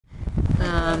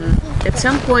at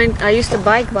some point I used to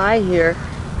bike by here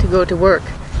to go to work,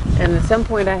 and at some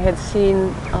point I had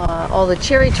seen all the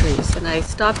cherry trees, and I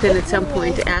stopped in at some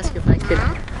point to ask if I could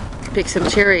pick some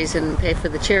cherries and pay for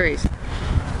the cherries,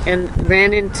 and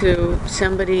ran into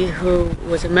somebody who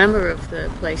was a member of the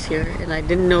place here, and I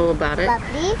didn't know about it.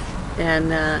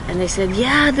 And they said,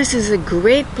 yeah, this is a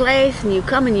great place, and you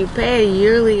come and you pay a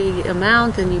yearly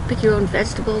amount and you pick your own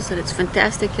vegetables, and it's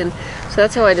fantastic. And so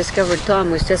that's how I discovered Tom,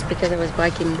 was just because I was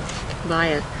biking by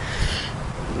it.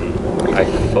 I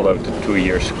followed the 2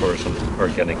 years course on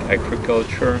organic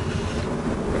agriculture.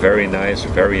 Very nice,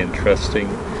 very interesting.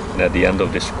 And at the end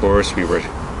of this course, we were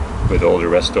with all the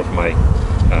rest of my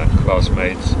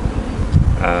classmates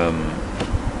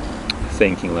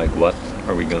thinking like, what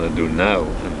are we going to do now?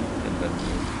 And then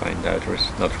you find out there's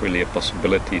not really a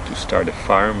possibility to start a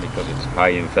farm because it's high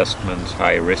investments,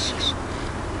 high risks,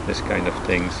 this kind of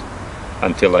things,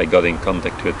 until I got in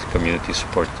contact with community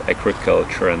supported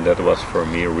agriculture, and that was for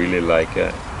me really like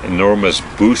an enormous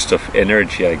boost of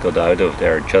energy I got out of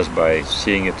there just by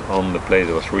seeing it on the place.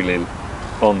 It was really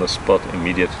on the spot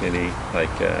immediately,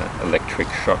 like an electric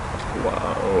shock.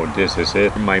 Wow, this is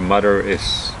it. My mother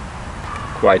is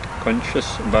quite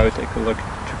conscious about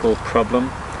ecological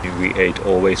problem. We ate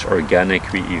always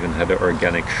organic. We even had an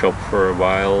organic shop for a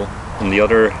while. On the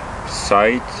other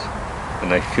side,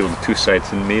 and I feel the two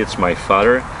sides in me, it's my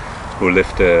father, who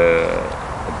lived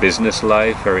a business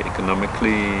life, very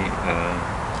economically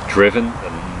driven,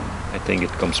 and I think it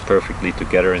comes perfectly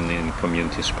together in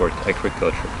community supported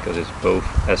agriculture because it's both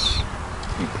as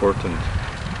important.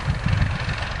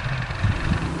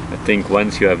 I think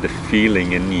once you have the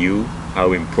feeling in you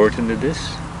how important it is,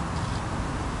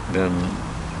 then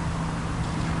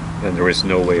there is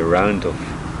no way around of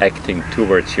acting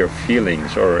towards your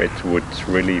feelings, or it would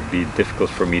really be difficult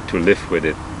for me to live with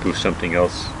it, do something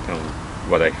else,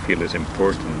 what I feel is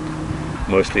important.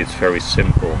 Mostly it's very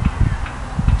simple.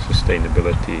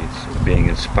 Sustainability, it's being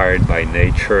inspired by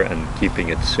nature and keeping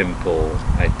it simple,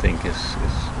 I think is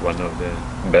one of the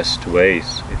best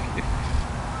ways. If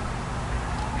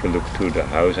you look to the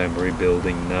house I'm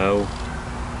rebuilding now,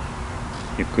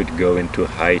 you could go into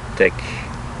high-tech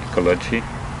ecology,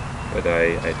 but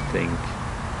I think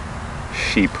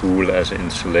sheep wool as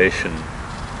insulation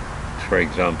is, for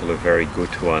example, a very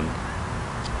good one,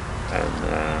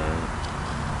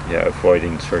 and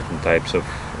avoiding certain types of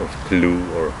glue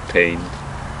or paint,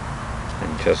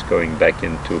 and just going back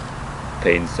into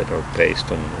paints that are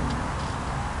based on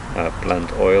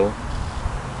plant oil.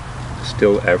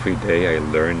 Still every day I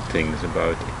learn things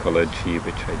about ecology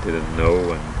which I didn't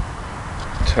know, and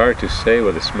it's hard to say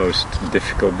what is most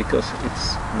difficult because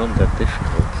it's not that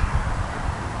difficult.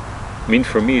 I mean,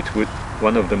 for me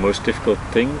one of the most difficult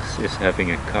things is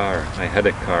having a car. I had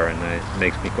a car and it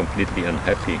makes me completely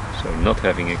unhappy, so not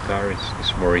having a car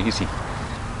is more easy.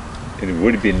 It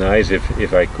would be nice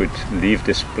if I could leave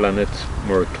this planet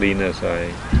more clean as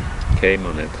I came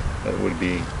on it. That would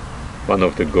be one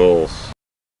of the goals.